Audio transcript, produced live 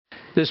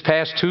This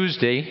past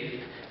Tuesday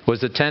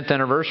was the 10th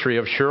anniversary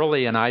of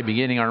Shirley and I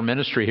beginning our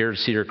ministry here at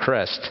Cedar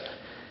Crest.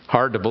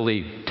 Hard to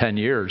believe, 10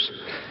 years.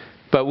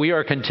 But we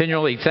are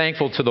continually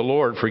thankful to the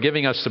Lord for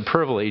giving us the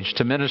privilege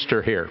to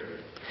minister here.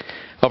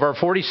 Of our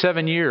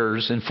 47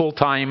 years in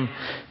full-time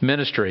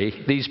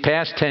ministry, these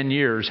past 10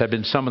 years have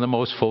been some of the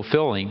most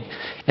fulfilling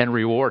and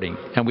rewarding.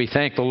 And we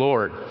thank the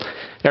Lord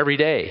every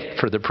day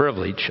for the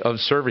privilege of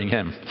serving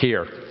Him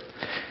here.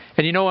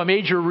 And you know, a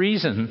major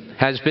reason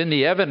has been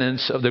the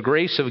evidence of the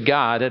grace of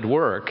God at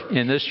work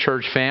in this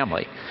church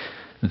family.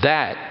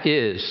 That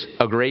is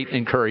a great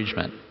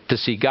encouragement, to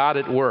see God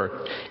at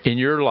work in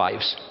your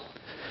lives.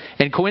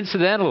 And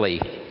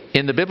coincidentally,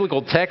 in the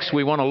biblical text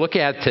we want to look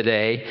at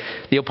today,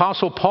 the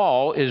Apostle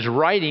Paul is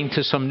writing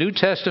to some New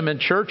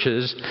Testament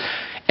churches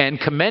and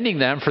commending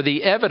them for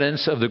the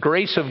evidence of the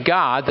grace of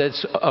God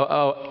that's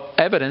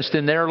evidenced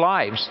in their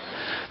lives.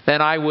 Then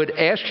I would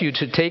ask you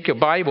to take a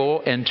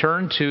Bible and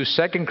turn to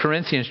 2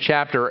 Corinthians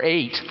chapter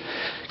 8.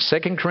 2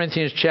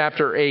 Corinthians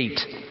chapter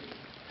 8.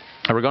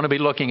 And we're going to be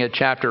looking at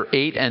chapter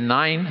 8 and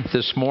 9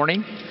 this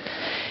morning.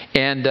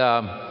 And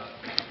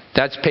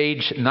that's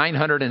page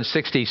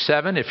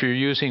 967 if you're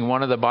using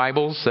one of the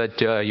Bibles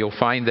that you'll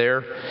find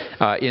there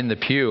in the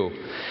pew.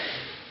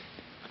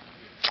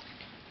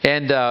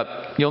 And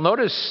you'll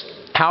notice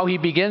how he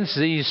begins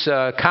these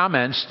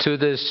comments to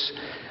this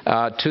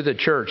to the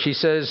church. He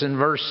says in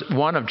verse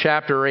 1 of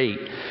chapter 8,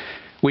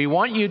 "We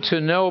want you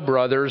to know,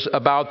 brothers,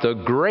 about the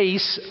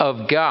grace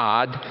of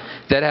God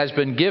that has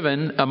been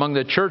given among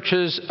the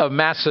churches of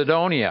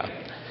Macedonia."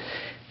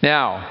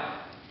 Now,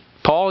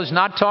 Paul is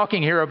not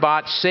talking here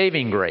about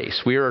saving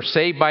grace. We are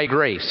saved by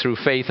grace through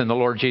faith in the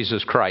Lord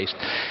Jesus Christ.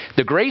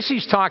 The grace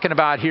he's talking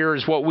about here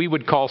is what we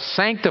would call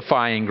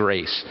sanctifying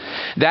grace.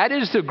 That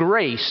is the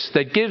grace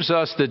that gives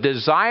us the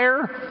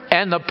desire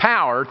and the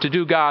power to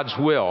do God's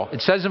will.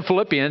 It says in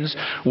Philippians,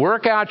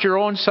 "Work out your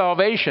own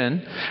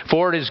salvation,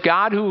 for it is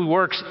God who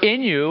works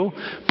in you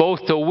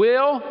both to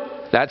will,"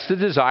 that's the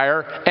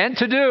desire, "and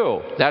to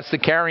do," that's the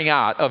carrying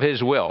out of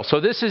His will. So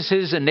this is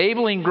His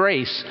enabling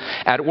grace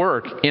at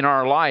work in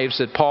our lives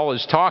that Paul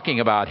is talking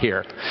about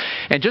here.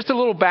 And just a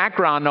little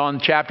background on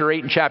chapter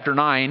 8 and chapter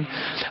 9.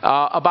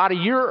 About a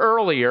year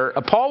earlier,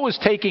 Paul was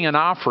taking an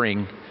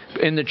offering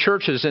in the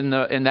churches in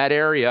that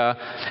area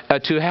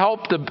to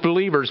help the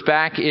believers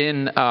back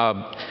in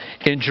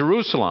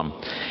Jerusalem.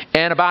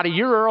 And about a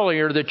year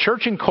earlier, the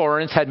church in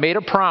Corinth had made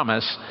a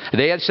promise.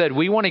 They had said,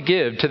 "We want to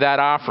give to that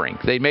offering."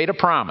 They made a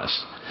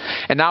promise.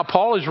 And now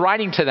Paul is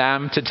writing to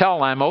them to tell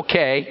them,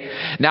 okay,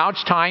 now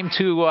it's time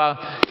to,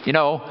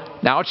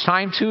 now it's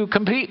time to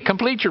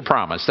complete your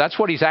promise. That's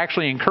what he's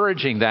actually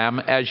encouraging them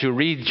as you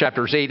read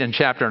chapters 8 and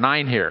chapter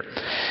 9 here.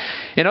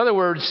 In other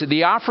words,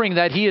 the offering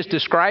that he is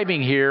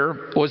describing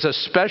here was a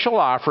special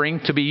offering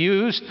to be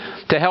used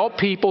to help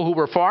people who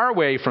were far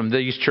away from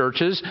these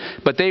churches,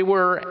 but they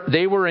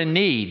were in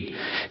need.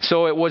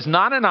 So it was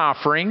not an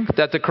offering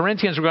that the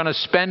Corinthians were going to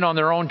spend on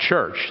their own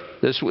church.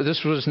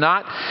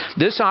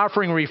 This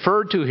offering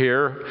referred to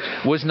here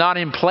was not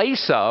in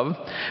place of,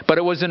 but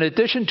it was in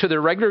addition to the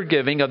regular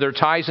giving of their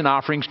tithes and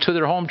offerings to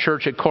their home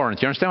church at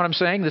Corinth. You understand what I'm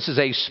saying? This is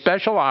a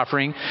special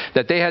offering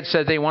that they had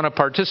said they want to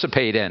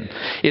participate in.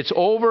 It's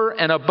over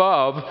and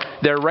above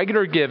their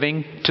regular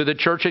giving to the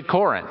church at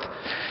Corinth.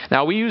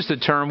 Now we use the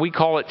term, we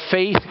call it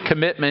faith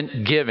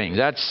commitment giving.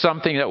 That's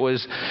something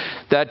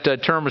that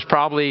term was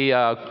probably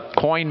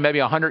coined maybe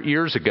 100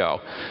 years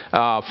ago.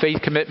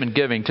 Faith commitment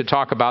giving, to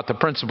talk about the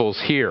principles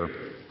here.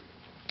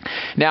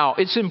 Now,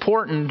 it's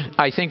important,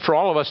 I think, for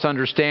all of us to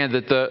understand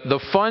that the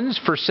funds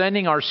for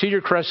sending our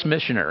Cedar Crest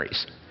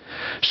missionaries,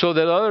 so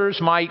that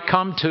others might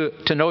come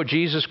to know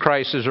Jesus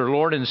Christ as their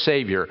Lord and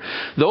Savior,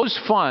 those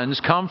funds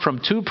come from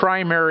two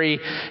primary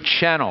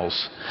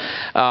channels.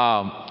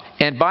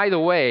 And by the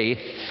way,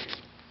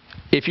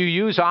 if you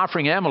use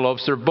offering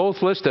envelopes, they're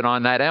both listed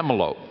on that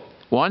envelope.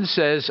 One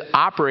says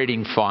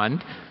operating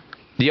fund,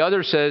 the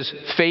other says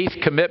faith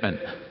commitment.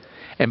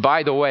 And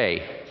by the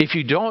way, if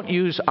you don't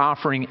use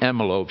offering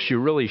envelopes, you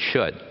really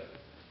should.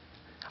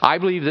 I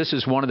believe this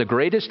is one of the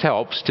greatest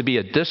helps to be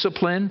a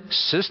disciplined,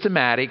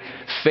 systematic,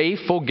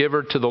 faithful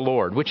giver to the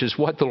Lord, which is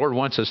what the Lord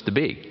wants us to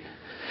be.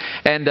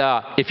 And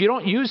if you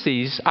don't use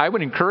these, I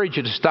would encourage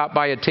you to stop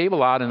by a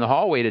table out in the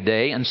hallway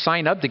today and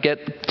sign up to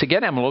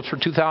get envelopes for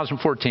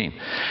 2014.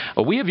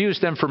 We have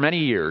used them for many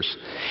years,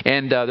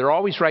 and they're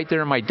always right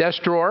there in my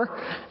desk drawer.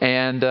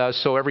 And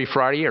so every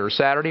Friday or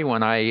Saturday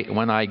when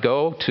I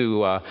go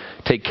to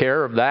take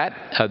care of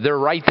that, they're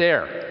right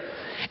there.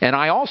 And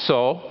I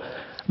also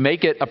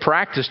make it a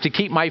practice to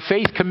keep my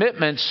faith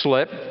commitment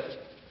slip,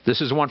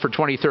 this is one for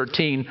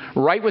 2013,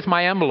 right with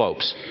my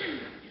envelopes.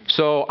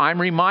 So I'm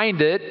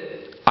reminded.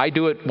 I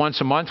do it once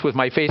a month with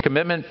my faith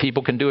commitment.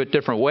 People can do it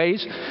different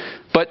ways.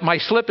 But my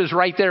slip is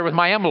right there with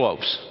my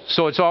envelopes.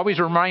 So it's always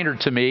a reminder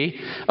to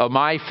me of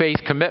my faith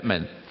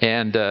commitment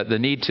and the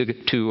need to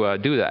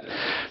do that.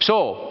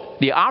 So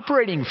the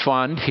operating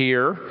fund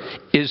here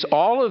is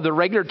all of the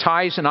regular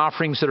tithes and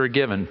offerings that are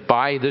given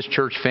by this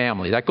church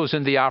family. That goes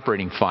into the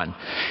operating fund.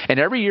 And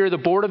every year the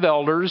Board of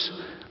Elders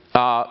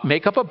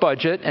make up a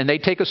budget, and they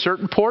take a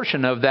certain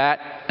portion of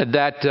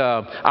that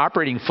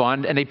operating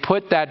fund, and they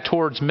put that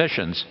towards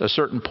missions, a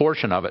certain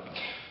portion of it.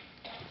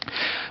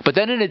 But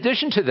then in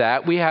addition to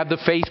that, we have the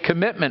faith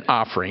commitment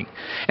offering.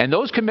 And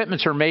those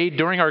commitments are made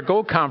during our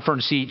GO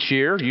conference each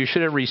year. You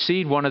should have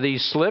received one of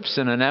these slips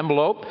in an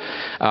envelope.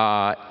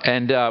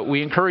 And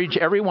we encourage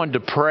everyone to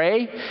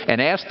pray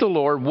and ask the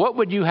Lord, what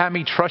would you have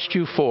me trust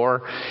you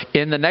for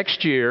in the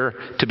next year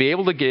to be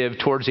able to give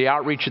towards the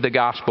outreach of the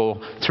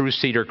gospel through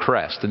Cedar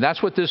Crest? And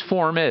that's what this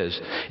form is.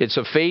 It's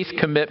a faith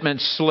commitment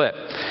slip.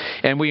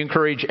 And we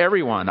encourage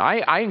everyone.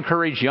 I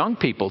encourage young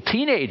people,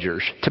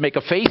 teenagers, to make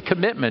a faith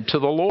commitment to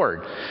the Lord.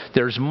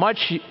 There's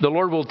much the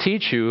Lord will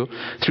teach you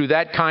through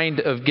that kind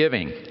of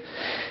giving.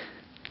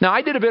 Now,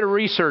 I did a bit of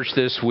research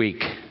this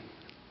week,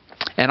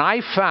 and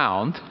I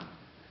found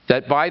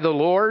that by the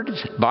Lord,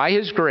 by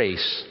His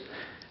grace,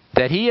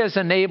 that He has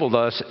enabled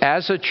us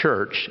as a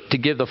church to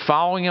give the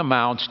following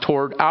amounts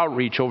toward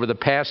outreach over the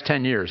past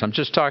 10 years. I'm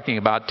just talking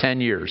about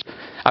 10 years.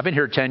 I've been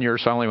here 10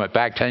 years, so I only went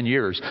back 10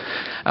 years.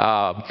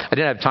 I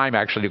didn't have time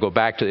actually to go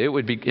back to it. It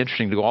would be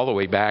interesting to go all the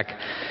way back.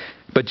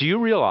 But do you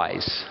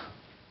realize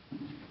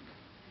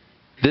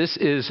this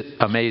is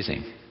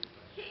amazing?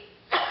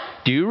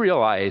 Do you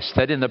realize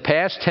that in the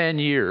past 10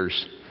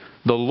 years,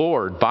 the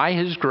Lord, by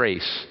His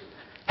grace,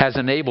 has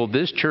enabled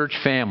this church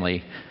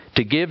family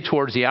to give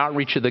towards the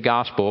outreach of the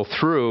gospel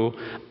through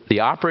the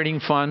operating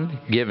fund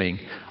giving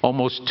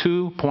almost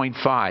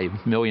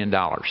 $2.5 million.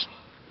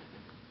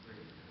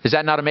 Is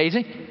that not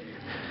amazing?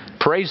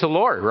 Praise the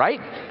Lord, right?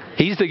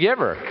 He's the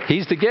giver.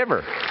 He's the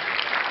giver.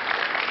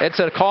 It's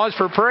a cause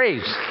for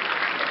praise.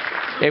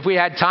 If we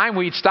had time,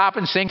 we'd stop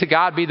and sing "To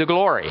God Be the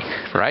Glory,"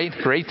 right?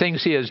 Great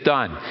things He has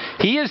done.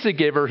 He is the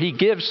giver. He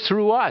gives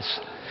through us.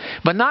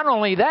 But not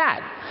only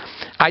that,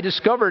 I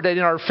discovered that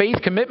in our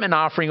faith commitment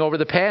offering over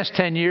the past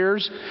 10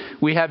 years,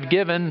 we have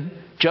given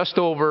just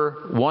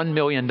over $1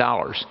 million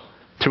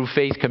through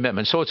faith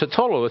commitment. So it's a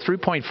total of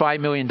 $3.5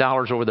 million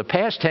over the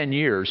past 10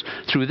 years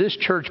through this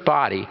church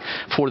body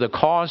for the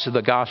cause of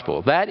the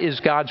gospel. That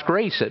is God's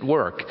grace at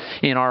work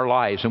in our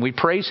lives, and we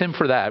praise Him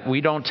for that.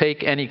 We don't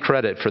take any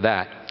credit for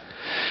that.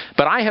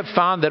 But I have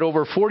found that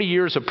over 40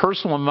 years of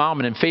personal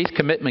involvement in faith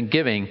commitment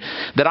giving,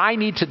 that I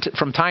need to,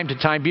 from time to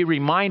time, be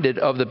reminded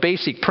of the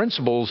basic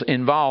principles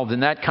involved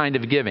in that kind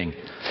of giving.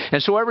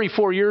 And so every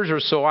 4 years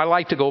or so, I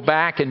like to go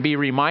back and be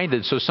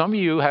reminded. So some of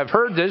you have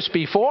heard this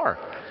before,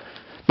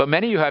 but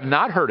many of you have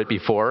not heard it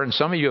before, and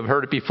some of you have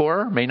heard it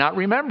before, may not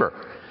remember.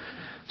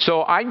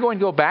 So I'm going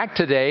to go back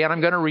today, and I'm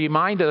going to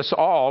remind us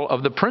all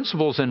of the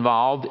principles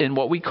involved in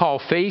what we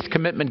call faith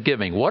commitment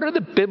giving. What are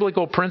the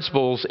biblical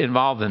principles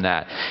involved in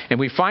that? And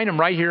we find them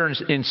right here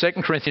in 2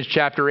 Corinthians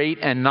chapter 8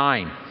 and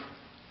 9.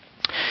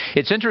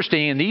 It's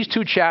interesting, in these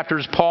two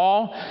chapters,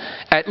 Paul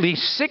at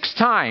least 6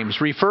 times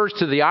refers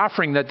to the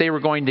offering that they were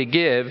going to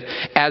give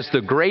as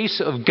the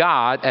grace of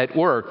God at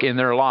work in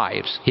their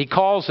lives. He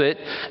calls it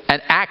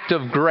an act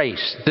of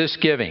grace, this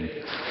giving.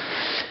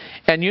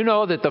 And you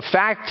know that the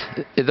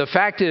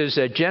fact is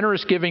that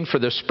generous giving for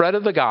the spread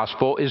of the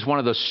gospel is one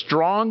of the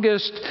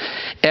strongest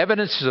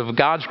evidences of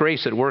God's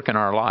grace at work in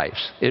our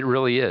lives. It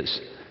really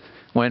is.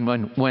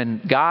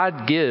 When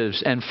God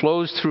gives and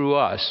flows through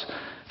us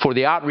for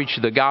the outreach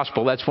of the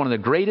gospel, that's one of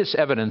the greatest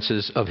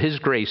evidences of His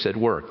grace at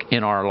work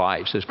in our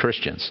lives as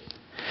Christians.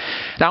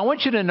 Now I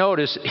want you to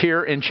notice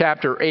here in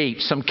chapter 8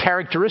 some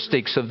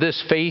characteristics of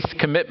this faith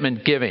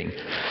commitment giving.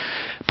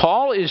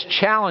 Paul is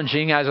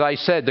challenging, as I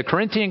said, the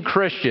Corinthian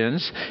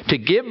Christians to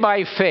give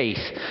by faith.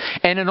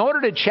 And in order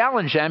to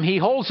challenge them, he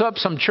holds up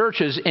some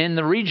churches in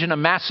the region of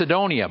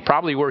Macedonia,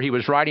 probably where he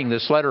was writing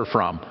this letter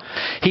from.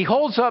 He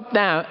holds up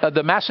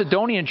the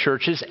Macedonian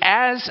churches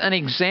as an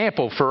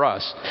example for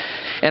us.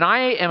 And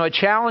I am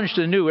challenged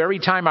anew every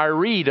time I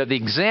read of the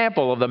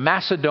example of the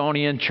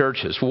Macedonian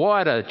churches.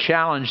 What a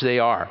challenge they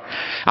are.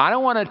 I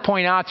want to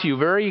point out to you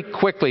very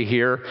quickly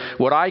here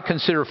what I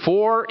consider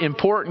 4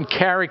 important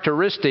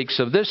characteristics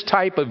of this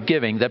type of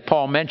giving that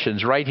Paul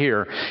mentions right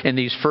here in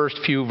these first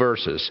few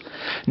verses.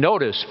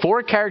 Notice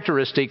 4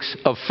 characteristics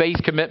of faith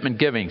commitment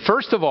giving.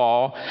 First of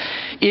all,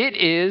 it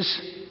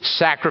is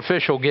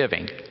sacrificial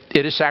giving.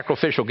 It is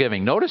sacrificial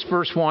giving. Notice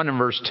verse 1 and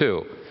verse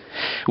 2.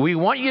 We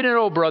want you to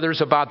know,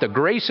 brothers, about the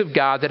grace of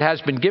God that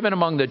has been given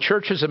among the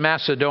churches of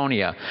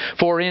Macedonia.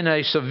 For in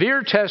a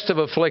severe test of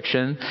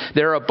affliction,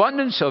 their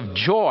abundance of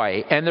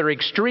joy and their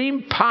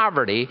extreme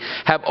poverty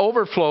have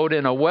overflowed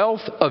in a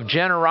wealth of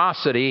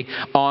generosity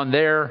on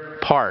their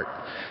part.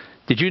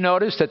 Did you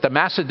notice that the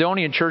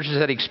Macedonian churches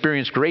had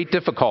experienced great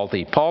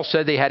difficulty? Paul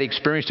said they had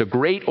experienced a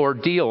great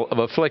ordeal of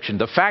affliction.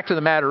 The fact of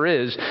the matter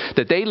is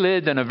that they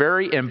lived in a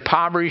very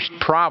impoverished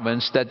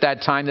province at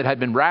that time that had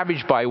been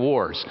ravaged by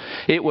wars.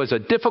 It was a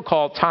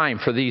difficult time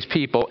for these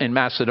people in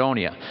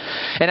Macedonia.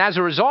 And as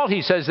a result,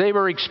 he says, they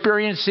were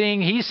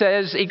experiencing, he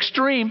says,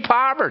 extreme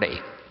poverty.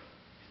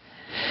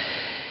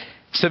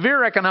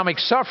 Severe economic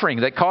suffering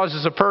that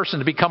causes a person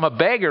to become a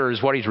beggar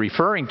is what he's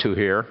referring to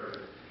here.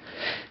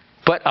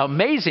 But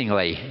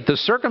amazingly, the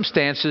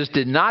circumstances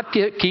did not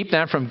keep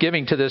them from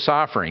giving to this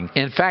offering.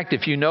 In fact,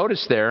 if you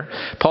notice there,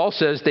 Paul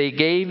says they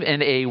gave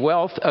in a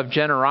wealth of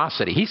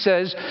generosity. He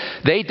says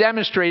they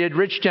demonstrated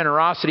rich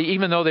generosity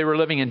even though they were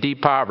living in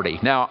deep poverty.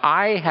 Now,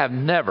 I have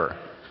never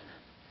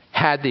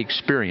had the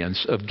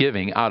experience of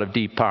giving out of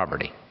deep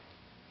poverty.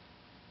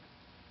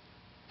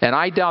 And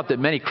I doubt that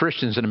many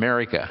Christians in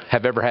America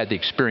have ever had the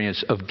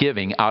experience of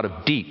giving out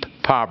of deep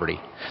poverty,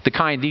 the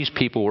kind these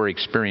people were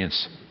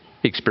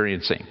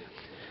experiencing.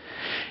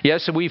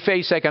 Yes, we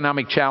face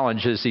economic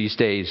challenges these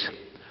days.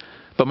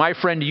 But my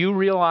friend, do you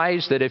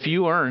realize that if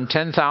you earn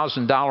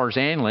 $10,000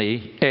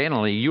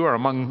 annually, you are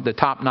among the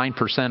top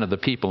 9% of the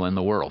people in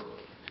the world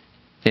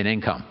in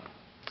income?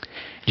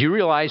 Do you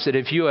realize that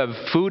if you have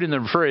food in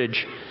the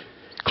fridge,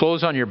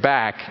 clothes on your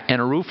back,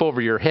 and a roof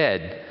over your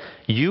head,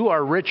 you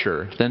are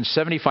richer than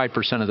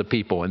 75% of the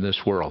people in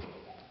this world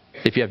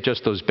if you have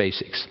just those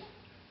basics?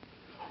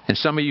 And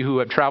some of you who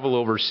have traveled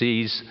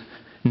overseas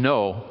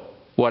know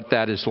what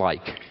that is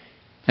like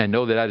and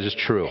know that that is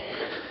true.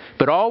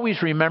 But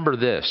always remember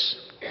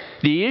this.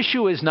 The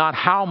issue is not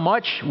how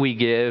much we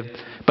give,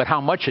 but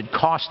how much it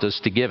costs us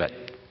to give it.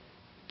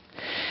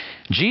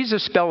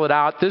 Jesus spelled it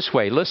out this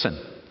way. Listen,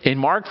 in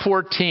Mark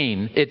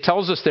 14, it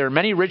tells us there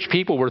many rich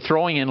people were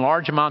throwing in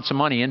large amounts of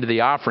money into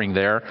the offering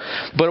there.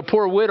 But a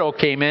poor widow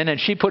came in and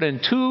she put in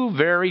 2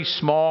 very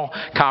small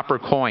copper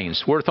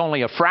coins worth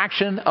only a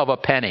fraction of a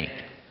penny.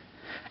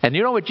 And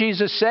you know what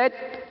Jesus said?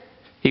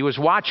 He was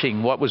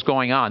watching what was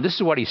going on. This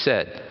is what he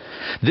said.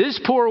 This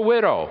poor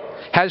widow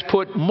has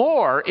put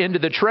more into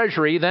the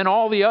treasury than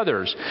all the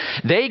others.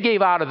 They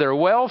gave out of their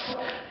wealth.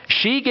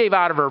 She gave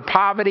out of her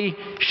poverty.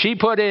 She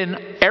put in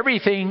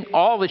everything,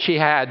 all that she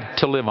had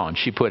to live on,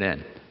 she put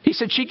in. He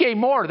said she gave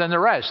more than the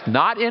rest,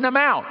 not in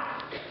amount,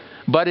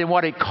 but in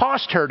what it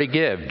cost her to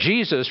give.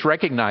 Jesus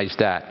recognized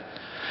that.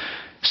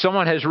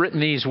 Someone has written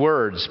these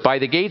words, "By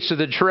the gates of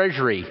the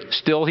treasury,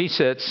 still he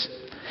sits,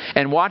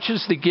 and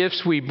watches the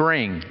gifts we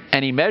bring,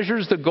 and he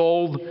measures the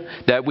gold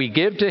that we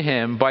give to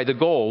him by the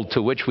gold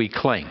to which we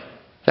cling."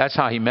 That's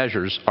how he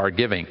measures our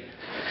giving.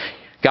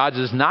 God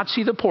does not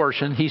see the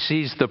portion, he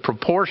sees the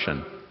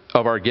proportion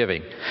of our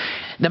giving.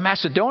 The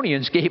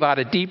Macedonians gave out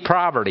of deep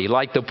poverty.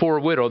 Like the poor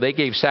widow, they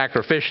gave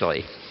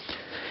sacrificially.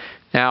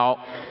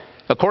 Now,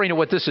 according to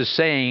what this is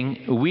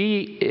saying,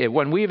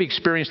 when we have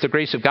experienced the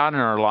grace of God in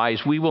our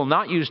lives, we will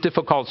not use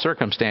difficult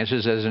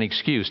circumstances as an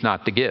excuse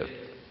not to give.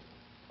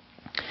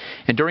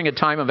 And during a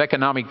time of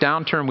economic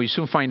downturn, we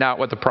soon find out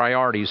what the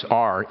priorities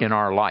are in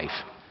our life.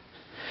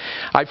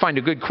 I find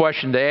a good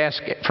question to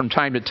ask from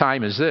time to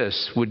time is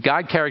this: would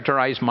God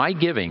characterize my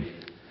giving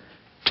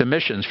to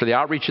missions for the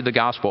outreach of the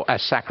gospel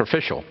as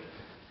sacrificial,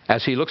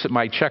 as he looks at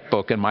my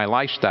checkbook and my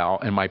lifestyle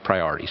and my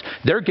priorities?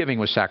 Their giving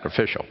was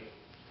sacrificial.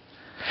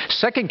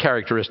 Second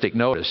characteristic,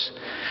 notice,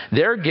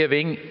 their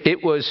giving,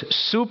 it was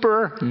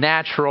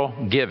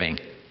supernatural giving.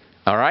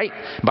 All right?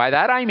 By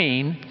that I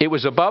mean it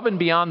was above and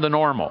beyond the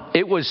normal.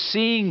 It was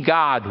seeing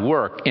God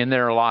work in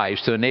their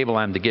lives to enable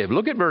them to give.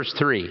 Look at verse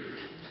 3.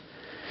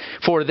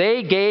 For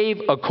they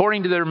gave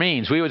according to their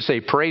means. We would say,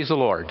 praise the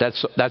Lord.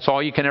 That's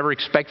all you can ever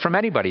expect from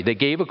anybody. They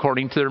gave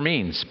according to their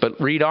means.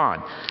 But read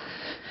on.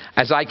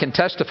 As I can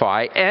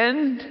testify,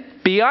 and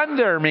beyond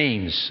their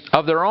means,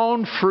 of their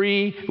own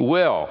free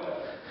will.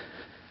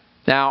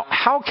 Now,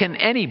 how can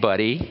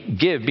anybody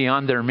give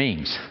beyond their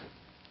means?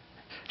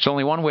 There's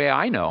only one way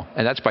I know,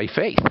 and that's by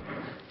faith.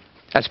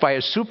 That's by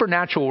a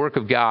supernatural work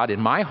of God in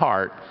my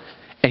heart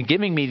and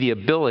giving me the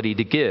ability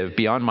to give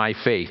beyond my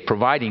faith,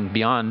 providing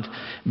beyond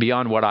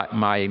what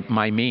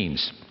my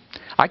means.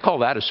 I call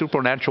that a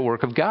supernatural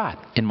work of God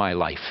in my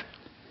life.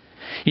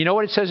 You know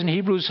what it says in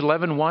Hebrews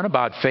 11:1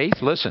 about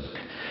faith? Listen,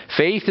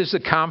 faith is the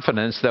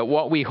confidence that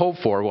what we hope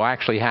for will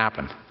actually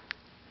happen.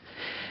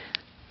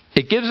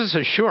 It gives us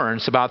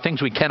assurance about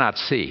things we cannot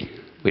see.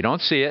 We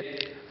don't see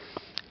it.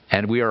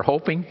 And we are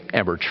hoping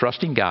and we're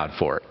trusting God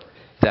for it.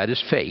 That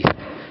is faith.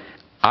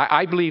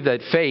 I believe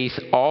that faith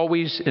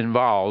always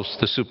involves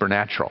the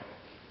supernatural.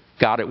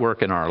 God at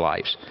work in our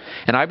lives.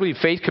 And I believe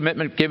faith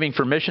commitment giving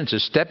for missions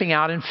is stepping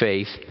out in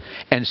faith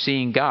and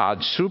seeing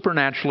God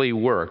supernaturally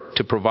work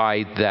to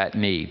provide that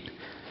need.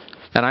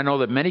 And I know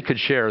that many could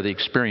share the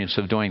experience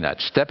of doing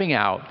that. Stepping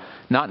out,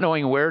 not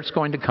knowing where it's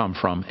going to come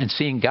from, and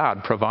seeing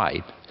God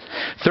provide.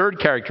 Third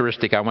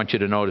characteristic I want you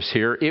to notice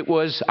here, it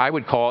was, I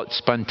would call it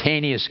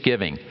spontaneous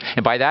giving.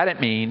 And by that I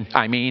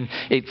mean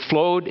it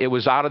flowed, it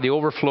was out of the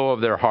overflow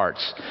of their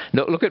hearts.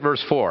 Now, look at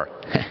verse 4.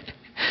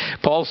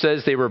 Paul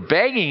says they were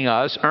begging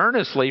us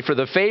earnestly for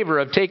the favor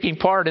of taking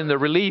part in the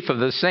relief of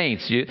the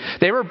saints.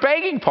 They were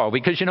begging Paul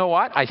because you know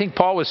what? I think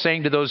Paul was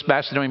saying to those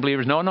Macedonian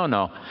believers, no.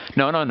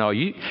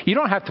 You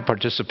don't have to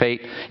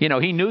participate. You know,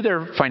 he knew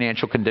their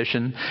financial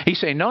condition. He's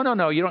saying,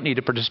 no, you don't need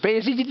to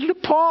participate. He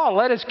said, Paul,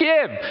 let us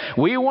give.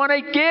 We want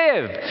to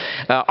give.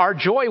 Our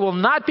joy will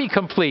not be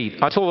complete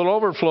until it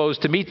overflows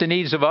to meet the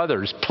needs of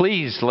others.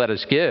 Please let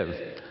us give.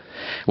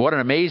 What an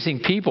amazing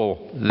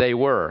people they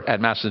were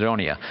at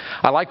Macedonia.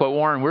 I like what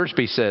Warren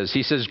Wiersbe says.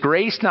 He says,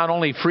 grace not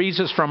only frees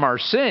us from our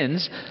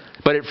sins,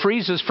 but it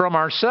frees us from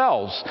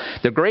ourselves.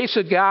 The grace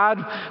of God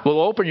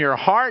will open your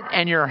heart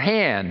and your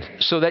hand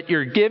so that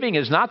your giving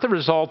is not the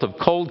result of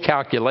cold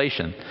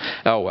calculation.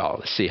 Oh, well,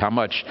 let's see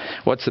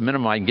what's the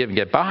minimum I can give and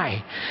get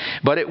by?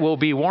 But it will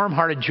be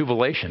warm-hearted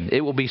jubilation.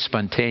 It will be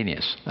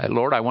spontaneous.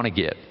 Lord, I want to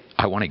give.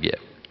 I want to give.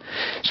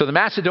 So the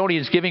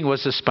Macedonians' giving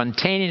was a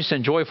spontaneous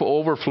and joyful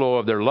overflow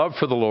of their love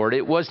for the Lord.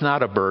 It was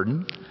not a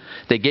burden.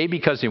 They gave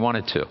because they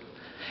wanted to.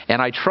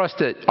 And I trust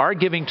that our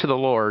giving to the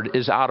Lord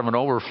is out of an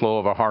overflow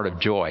of a heart of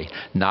joy,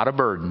 not a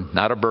burden.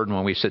 Not a burden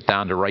when we sit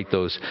down to write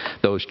those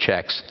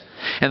checks.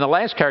 And the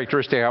last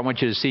characteristic I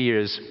want you to see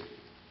is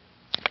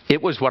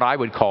it was what I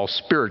would call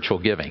spiritual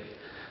giving.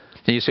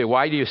 And you say,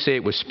 why do you say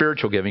it was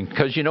spiritual giving?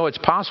 Because it's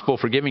possible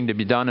for giving to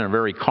be done in a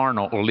very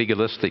carnal or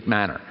legalistic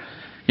manner.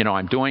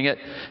 I'm doing it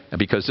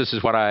because this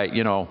is what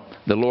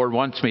the Lord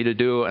wants me to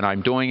do, and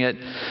I'm doing it.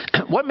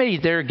 What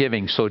made their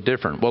giving so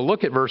different? Well,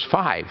 look at verse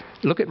 5.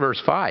 Look at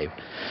verse 5.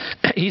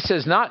 He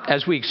says, not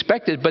as we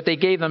expected, but they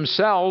gave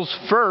themselves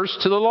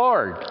first to the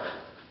Lord.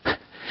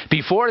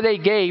 Before they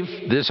gave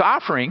this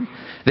offering,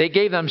 they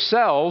gave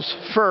themselves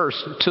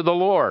first to the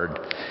Lord.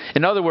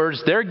 In other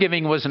words, their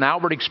giving was an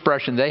outward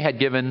expression. They had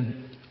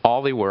given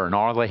all they were and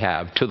all they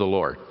have to the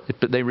Lord.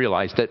 But they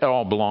realized that it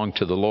all belonged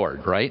to the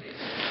Lord, right?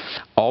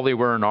 All they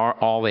were and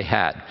all they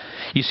had.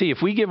 You see,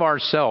 if we give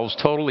ourselves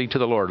totally to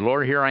the Lord,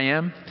 Lord, here I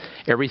am.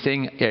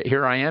 Everything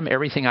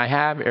I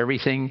have,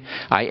 everything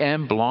I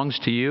am belongs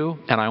to you,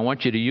 and I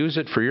want you to use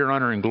it for your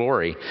honor and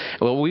glory.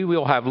 Well, we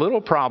will have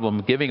little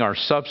problem giving our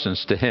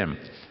substance to Him.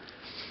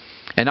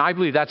 And I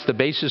believe that's the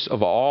basis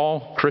of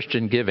all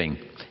Christian giving.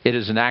 It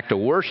is an act of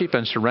worship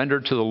and surrender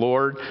to the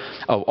Lord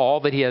of all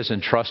that He has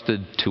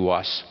entrusted to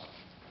us.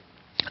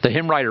 The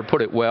hymn writer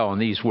put it well in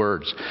these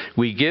words: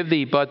 we give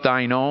thee but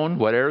thine own,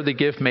 whatever the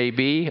gift may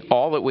be,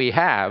 all that we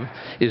have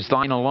is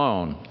thine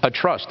alone. A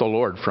trust, O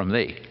Lord, from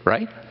thee,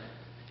 right?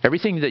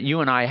 Everything that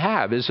you and I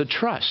have is a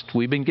trust.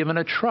 We've been given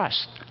a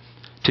trust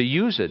to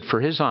use it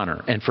for His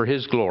honor and for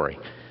His glory,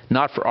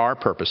 not for our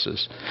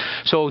purposes.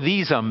 So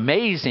these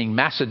amazing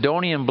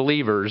Macedonian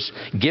believers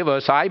give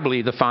us, I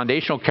believe, the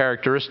foundational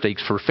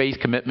characteristics for faith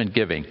commitment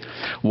giving.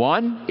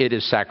 One, it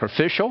is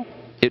sacrificial.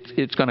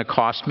 It's going to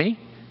cost me.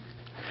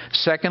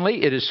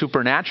 Secondly, it is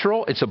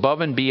supernatural. It's above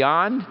and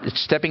beyond.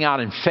 It's stepping out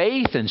in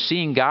faith and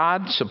seeing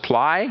God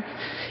supply.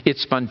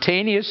 It's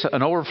spontaneous,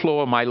 an overflow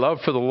of my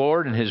love for the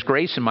Lord and His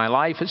grace in my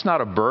life. It's not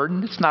a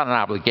burden. It's not an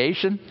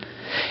obligation.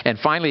 And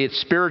finally,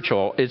 it's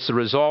spiritual. It's the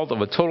result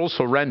of a total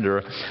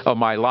surrender of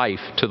my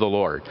life to the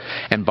Lord.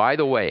 And by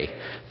the way,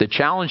 the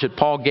challenge that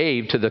Paul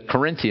gave to the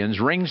Corinthians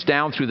rings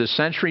down through the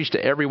centuries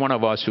to every one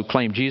of us who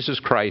claim Jesus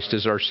Christ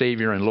as our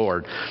Savior and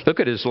Lord. Look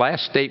at his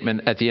last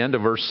statement at the end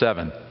of verse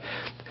 7.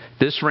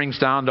 This rings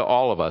down to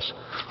all of us.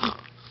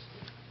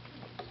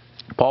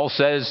 Paul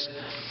says,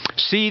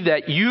 see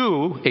that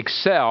you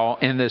excel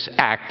in this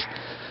act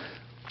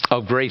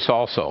of grace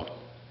also.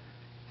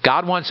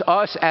 God wants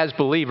us as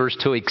believers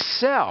to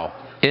excel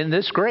in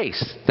this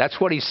grace. That's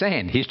what he's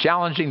saying. He's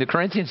challenging the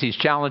Corinthians. He's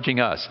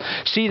challenging us.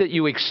 See that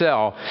you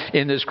excel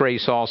in this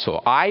grace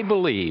also. I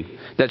believe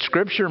that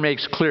Scripture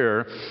makes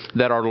clear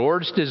that our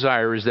Lord's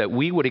desire is that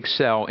we would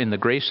excel in the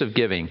grace of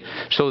giving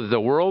so that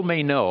the world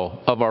may know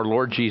of our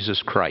Lord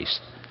Jesus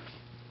Christ.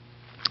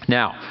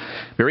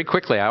 Now, very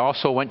quickly, I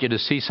also want you to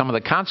see some of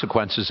the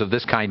consequences of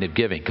this kind of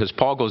giving, because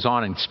Paul goes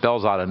on and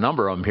spells out a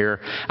number of them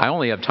here. I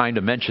only have time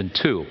to mention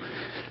two.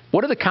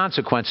 What are the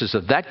consequences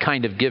of that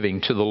kind of giving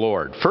to the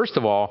Lord? First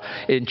of all,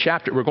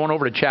 we're going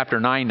over to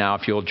chapter 9 now.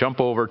 If you'll jump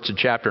over to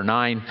chapter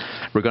 9,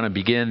 we're going to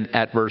begin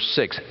at verse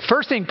 6.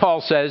 First thing Paul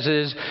says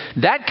is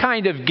that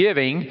kind of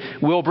giving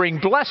will bring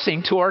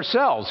blessing to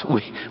ourselves.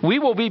 We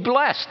will be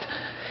blessed.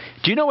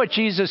 Do you know what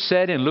Jesus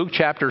said in Luke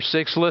chapter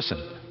 6? Listen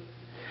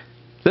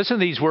to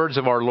these words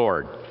of our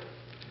Lord.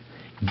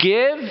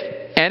 Give,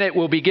 and it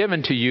will be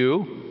given to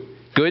you.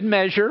 Good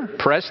measure,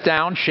 pressed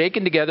down,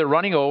 shaken together,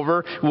 running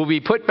over, will be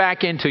put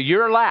back into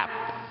your lap.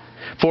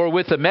 For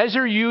with the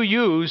measure you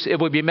use, it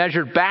will be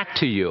measured back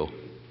to you.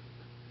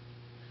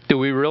 Do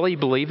we really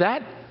believe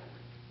that?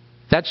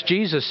 That's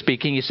Jesus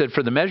speaking. He said,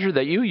 for the measure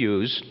that you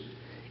use,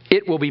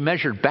 it will be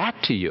measured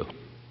back to you.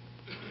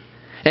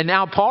 And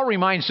now Paul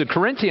reminds the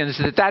Corinthians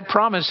that that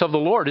promise of the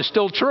Lord is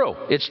still true.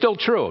 It's still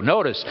true.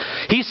 Notice,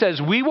 he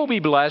says we will be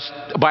blessed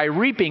by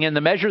reaping in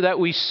the measure that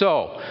we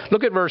sow.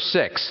 Look at verse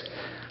 6.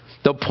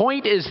 The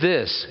point is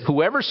this: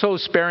 whoever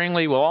sows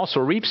sparingly will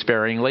also reap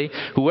sparingly.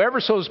 Whoever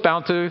sows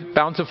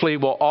bountifully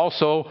will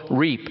also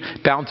reap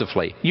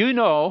bountifully. You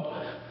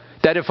know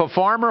that if a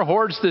farmer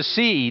hoards the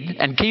seed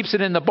and keeps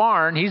it in the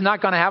barn, he's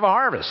not going to have a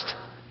harvest.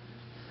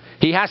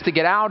 He has to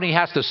get out and he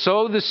has to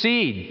sow the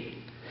seed.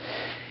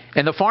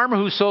 And the farmer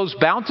who sows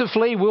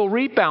bountifully will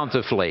reap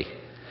bountifully.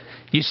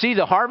 You see,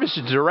 the harvest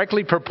is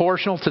directly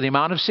proportional to the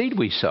amount of seed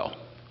we sow.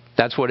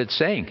 That's what it's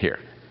saying here.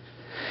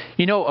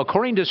 You know,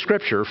 according to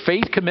Scripture,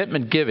 faith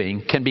commitment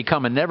giving can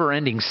become a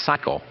never-ending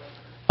cycle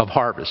of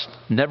harvest.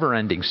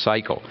 Never-ending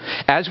cycle.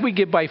 As we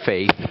give by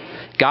faith,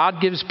 God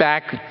gives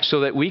back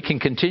so that we can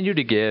continue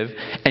to give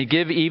and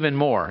give even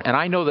more. And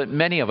I know that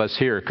many of us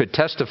here could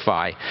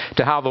testify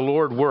to how the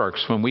Lord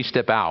works when we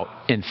step out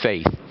in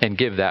faith and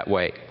give that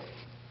way.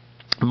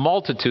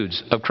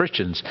 Multitudes of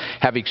Christians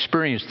have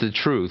experienced this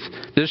truth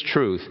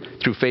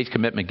through faith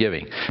commitment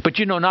giving. But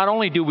not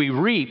only do we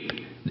reap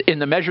in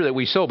the measure that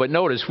we sow, but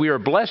notice we are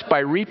blessed by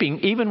reaping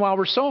even while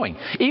we're sowing.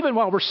 Even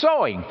while we're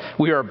sowing,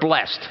 we are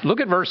blessed. Look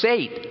at verse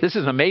 8. This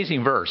is an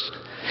amazing verse.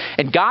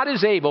 And God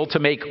is able to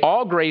make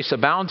all grace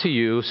abound to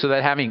you, so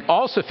that having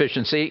all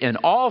sufficiency in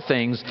all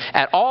things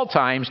at all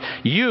times,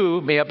 you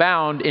may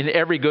abound in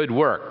every good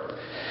work.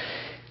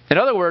 In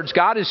other words,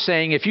 God is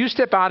saying, if you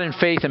step out in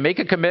faith and make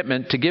a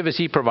commitment to give as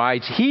He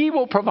provides, He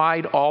will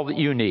provide all that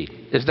you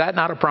need. Is that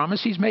not a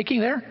promise He's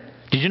making there?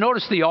 Did you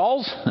notice the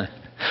alls?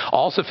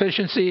 All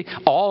sufficiency,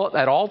 all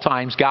at all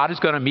times, God is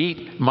going to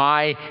meet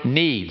my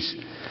needs.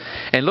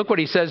 And look what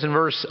He says in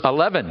verse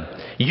 11.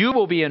 You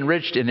will be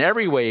enriched in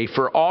every way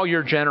for all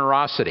your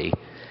generosity.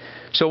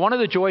 So one of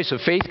the joys of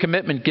faith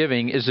commitment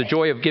giving is the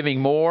joy of giving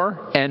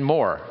more and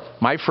more.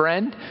 My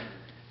friend,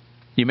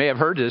 you may have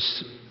heard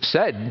this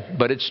said,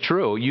 but it's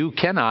true. You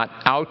cannot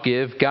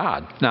outgive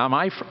God. Now,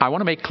 I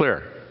want to make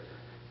clear,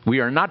 we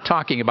are not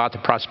talking about the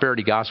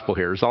prosperity gospel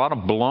here. There's a lot of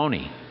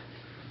baloney,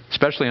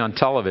 especially on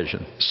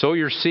television. Sow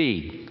your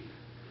seed,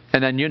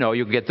 and then,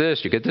 you get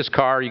this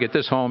car, you get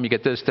this home, you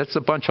get this. That's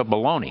a bunch of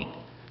baloney,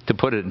 to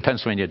put it in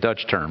Pennsylvania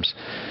Dutch terms.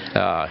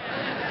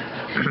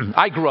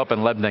 I grew up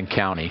in Lebanon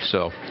County,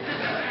 so...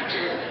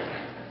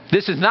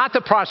 This is not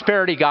the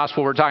prosperity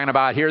gospel we're talking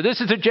about here. This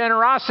is the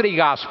generosity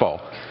gospel.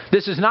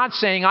 This is not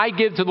saying I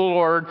give to the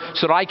Lord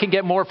so that I can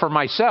get more for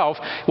myself.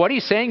 What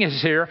He's saying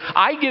is here,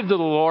 I give to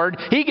the Lord,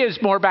 He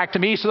gives more back to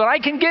me so that I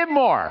can give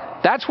more.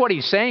 That's what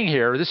He's saying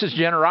here. This is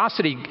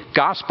generosity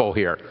gospel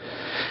here.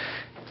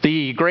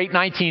 The great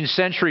 19th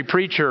century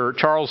preacher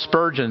Charles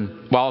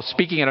Spurgeon, while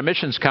speaking at a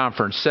missions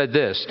conference, said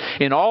this: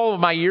 in all of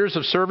my years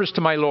of service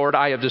to my Lord,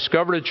 I have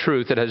discovered a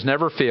truth that has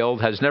never failed,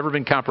 has never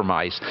been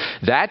compromised.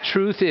 That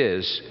truth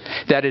is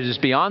that it is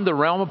beyond the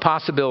realm of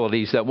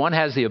possibilities that one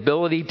has the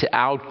ability to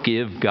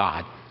outgive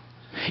God.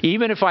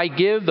 Even if I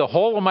give the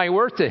whole of my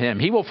worth to Him,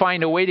 He will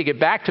find a way to get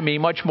back to me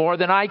much more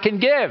than I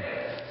can give.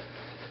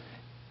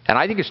 And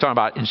I think it's talking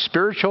about in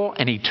spiritual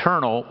and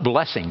eternal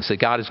blessings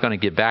that God is going to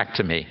give back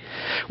to me.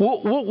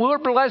 We're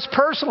blessed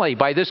personally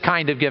by this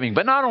kind of giving.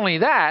 But not only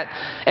that,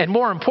 and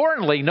more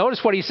importantly,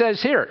 notice what he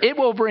says here. It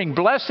will bring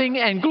blessing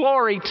and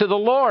glory to the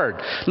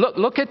Lord.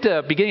 Look at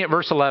the beginning of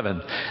verse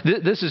 11.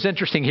 This is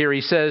interesting here.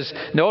 He says,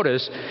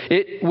 notice,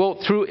 it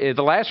will, through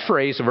the last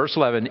phrase of verse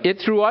 11, it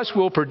through us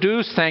will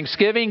produce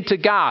thanksgiving to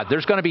God.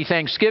 There's going to be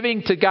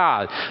thanksgiving to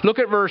God. Look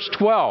at verse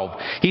 12.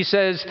 He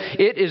says,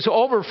 it is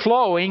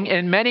overflowing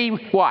in many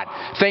what?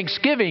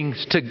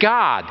 Thanksgivings to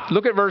God.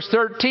 Look at verse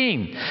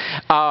 13.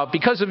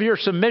 Because of your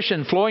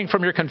submission flowing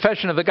from your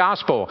confession of the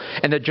gospel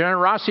and the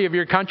generosity of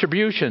your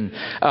contribution,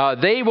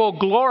 they will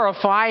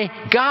glorify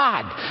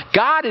God.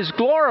 God is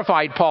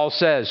glorified, Paul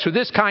says, through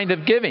this kind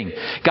of giving.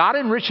 God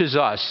enriches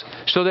us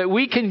so that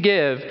we can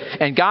give,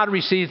 and God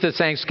receives the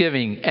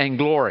thanksgiving and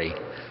glory.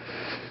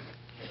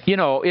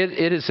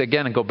 It is,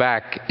 again, and go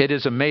back, it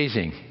is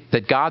amazing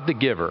that God the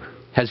giver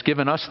has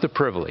given us the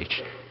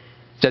privilege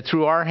that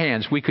through our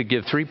hands we could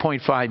give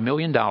 $3.5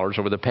 million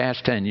over the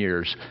past 10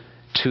 years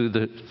to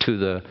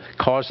the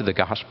cause of the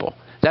gospel.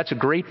 That's a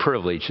great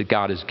privilege that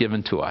God has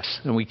given to us,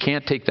 and we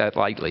can't take that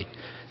lightly.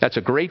 That's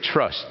a great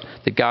trust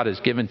that God has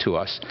given to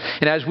us.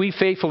 And as we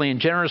faithfully and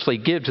generously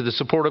give to the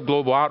support of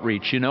global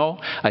outreach,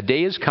 a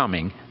day is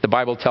coming, the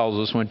Bible tells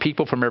us, when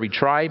people from every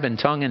tribe and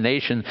tongue and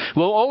nation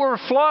will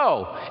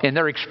overflow in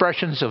their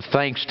expressions of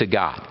thanks to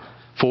God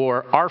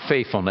for our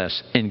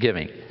faithfulness in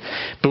giving.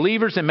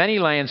 Believers in many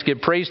lands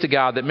give praise to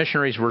God that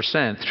missionaries were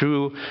sent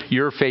through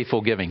your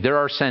faithful giving. There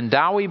are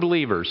Sandawi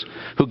believers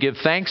who give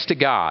thanks to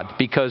God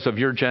because of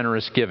your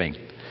generous giving.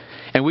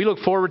 And we look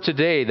forward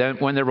today that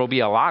when there will be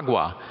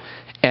Alagwa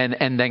and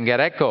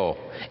Dengereko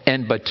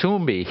and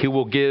Batumbi who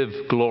will give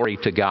glory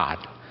to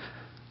God.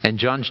 And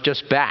John's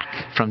just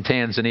back from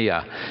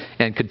Tanzania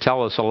and could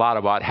tell us a lot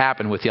about what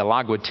happened with the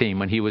Alagwa team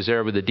when he was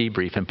there with the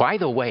debrief. And by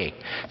the way,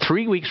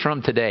 3 weeks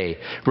from today,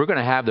 we're going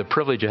to have the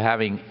privilege of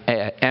having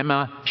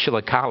Emma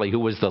Shilakali, who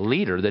was the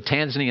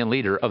Tanzanian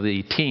leader of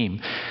the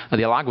team, of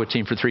the Alagwa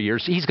team for 3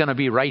 years. He's going to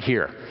be right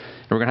here.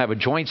 We're going to have a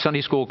joint Sunday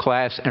school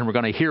class, and we're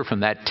going to hear from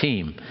that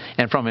team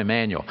and from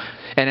Emmanuel.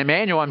 And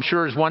Emmanuel, I'm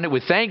sure, is one that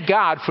would thank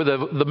God for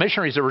the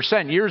missionaries that were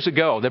sent years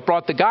ago that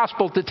brought the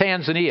gospel to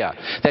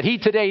Tanzania, that he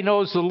today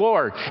knows the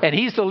Lord, and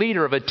he's the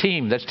leader of a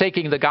team that's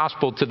taking the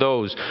gospel to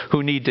those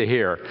who need to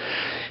hear.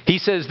 He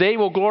says, they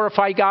will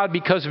glorify God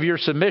because of your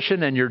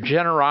submission and your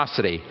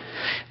generosity.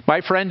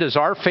 My friend, does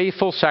our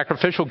faithful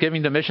sacrificial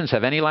giving to missions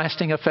have any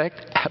lasting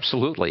effect?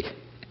 Absolutely.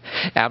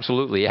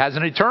 Absolutely. It has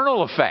an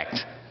eternal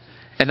effect.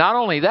 And not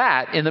only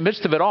that, in the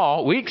midst of it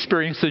all, we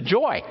experience the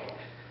joy.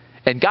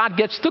 And God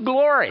gets the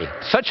glory.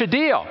 Such a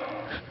deal,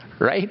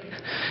 right?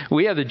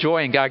 We have the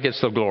joy and God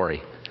gets the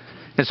glory.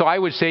 And so I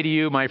would say to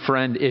you, my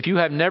friend, if you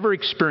have never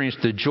experienced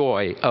the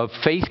joy of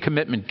faith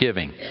commitment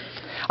giving,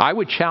 I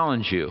would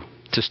challenge you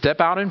to step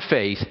out in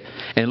faith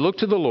and look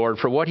to the Lord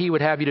for what He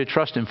would have you to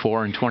trust Him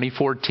for in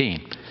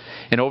 2014.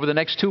 And over the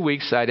next 2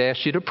 weeks, I'd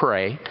ask you to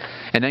pray,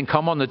 and then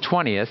come on the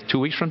 20th, 2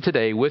 weeks from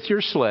today, with your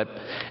slip,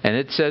 and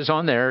it says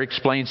on there,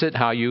 explains it,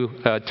 how you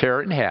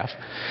tear it in half,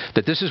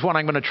 that this is what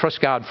I'm going to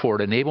trust God for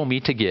to enable me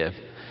to give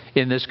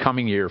in this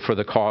coming year for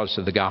the cause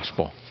of the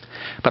gospel.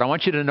 But I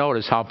want you to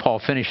notice how Paul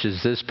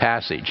finishes this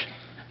passage.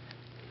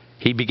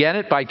 He began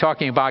it by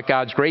talking about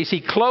God's grace.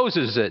 He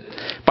closes it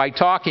by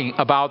talking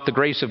about the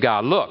grace of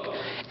God. Look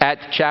at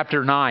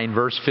chapter 9,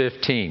 verse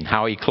 15,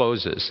 how he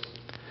closes.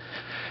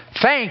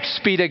 Thanks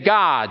be to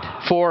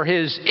God for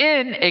His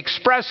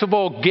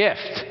inexpressible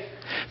gift.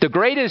 The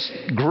greatest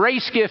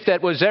grace gift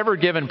that was ever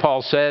given,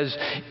 Paul says,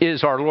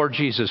 is our Lord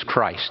Jesus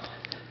Christ.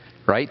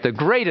 Right? The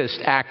greatest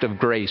act of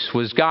grace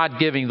was God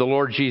giving the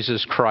Lord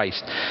Jesus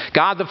Christ.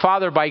 God the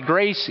Father, by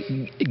grace,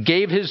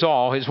 gave His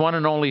all, His one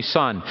and only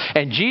Son.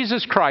 And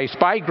Jesus Christ,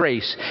 by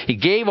grace, He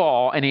gave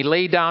all, and He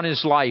laid down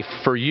His life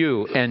for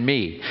you and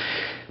me.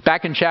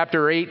 Back in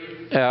chapter 8,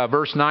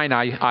 verse 9,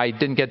 I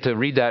didn't get to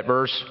read that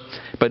verse,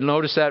 but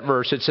notice that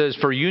verse. It says,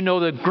 "For you know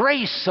the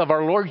grace of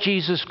our Lord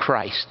Jesus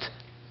Christ,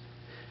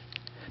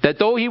 that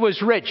though He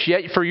was rich,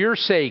 yet for your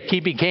sake He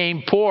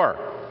became poor,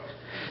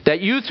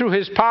 that you through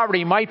His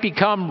poverty might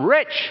become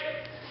rich,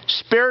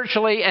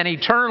 spiritually and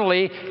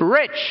eternally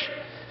rich."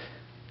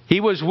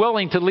 He was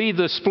willing to leave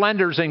the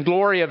splendors and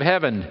glory of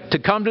heaven to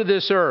come to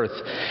this earth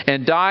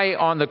and die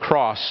on the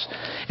cross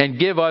and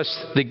give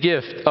us the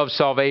gift of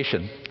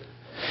salvation.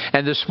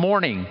 And this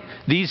morning,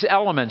 these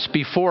elements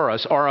before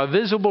us are a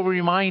visible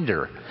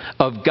reminder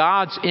of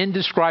God's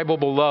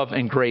indescribable love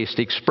and grace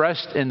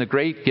expressed in the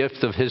great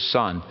gift of His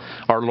Son,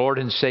 our Lord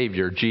and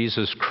Savior,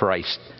 Jesus Christ.